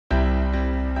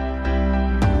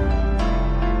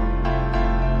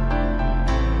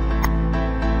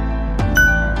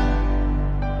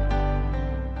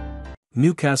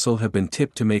Newcastle have been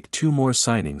tipped to make 2 more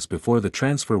signings before the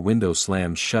transfer window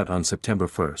slams shut on September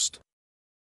 1st.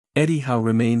 Eddie Howe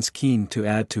remains keen to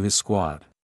add to his squad.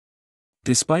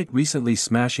 Despite recently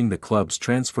smashing the club's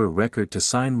transfer record to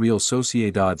sign Real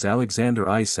Sociedad's Alexander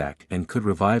Isak and could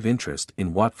revive interest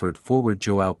in Watford forward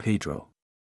Joao Pedro.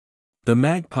 The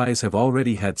Magpies have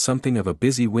already had something of a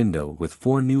busy window with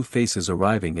 4 new faces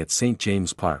arriving at St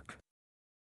James Park.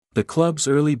 The club's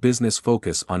early business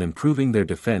focus on improving their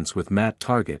defence with Matt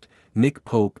Targett, Nick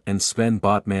Pope and Sven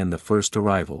Botman the first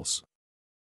arrivals.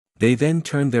 They then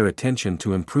turned their attention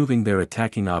to improving their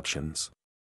attacking options.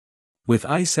 With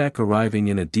Isak arriving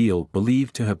in a deal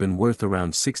believed to have been worth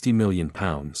around £60 million.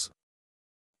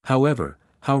 However,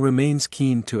 Howe remains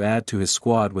keen to add to his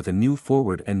squad with a new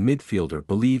forward and midfielder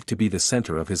believed to be the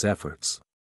centre of his efforts.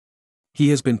 He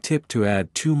has been tipped to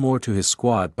add 2 more to his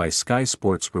squad by Sky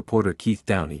Sports reporter Keith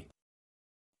Downey.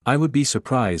 "I would be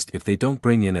surprised if they don't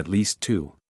bring in at least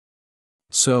 2.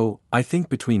 So, I think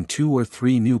between 2 or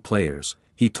 3 new players,"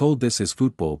 he told This Is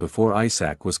Football before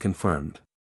Isak was confirmed.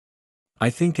 "I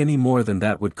think any more than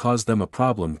that would cause them a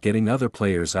problem getting other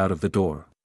players out of the door."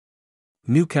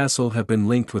 Newcastle have been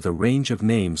linked with a range of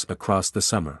names across the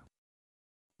summer.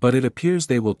 But it appears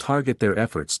they will target their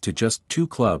efforts to just 2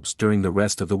 clubs during the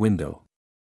rest of the window.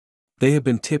 They have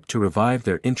been tipped to revive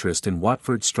their interest in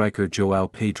Watford striker Joao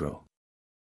Pedro.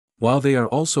 While they are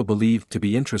also believed to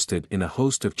be interested in a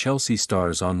host of Chelsea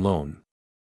stars on loan.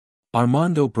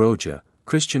 Armando Broja,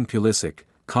 Christian Pulisic,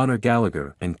 Conor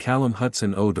Gallagher and Callum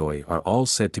Hudson-Odoi are all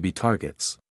said to be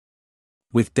targets.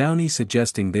 With Downey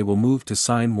suggesting they will move to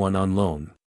sign one on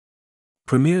loan.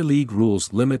 Premier League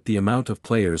rules limit the amount of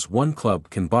players one club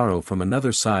can borrow from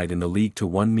another side in the league to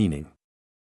 1, meaning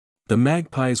the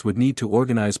Magpies would need to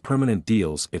organise permanent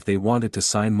deals if they wanted to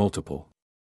sign multiple.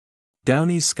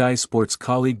 Downey's Sky Sports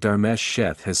colleague Dharmesh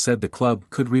Sheth has said the club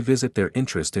could revisit their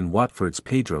interest in Watford's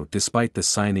Pedro despite the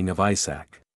signing of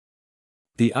Isak.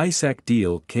 The Isak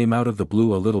deal came out of the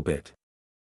blue a little bit.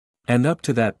 And up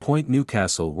to that point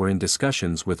Newcastle were in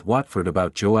discussions with Watford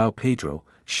about Joao Pedro,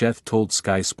 Sheth told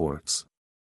Sky Sports.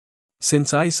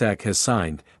 Since Isak has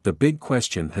signed, the big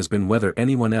question has been whether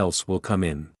anyone else will come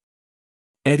in.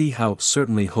 Eddie Howe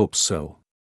certainly hopes so.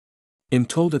 "I'm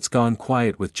told it's gone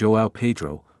quiet with Joao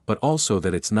Pedro, but also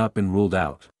that it's not been ruled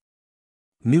out."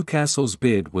 Newcastle's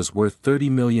bid was worth £30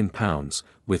 million,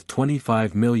 with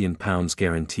 £25 million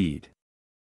guaranteed.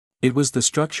 It was the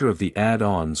structure of the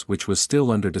add-ons which was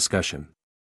still under discussion.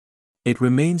 It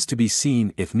remains to be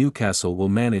seen if Newcastle will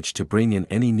manage to bring in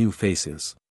any new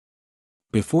faces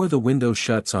before the window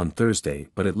shuts on Thursday,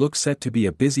 but it looks set to be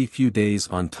a busy few days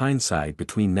on Tyneside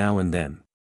between now and then.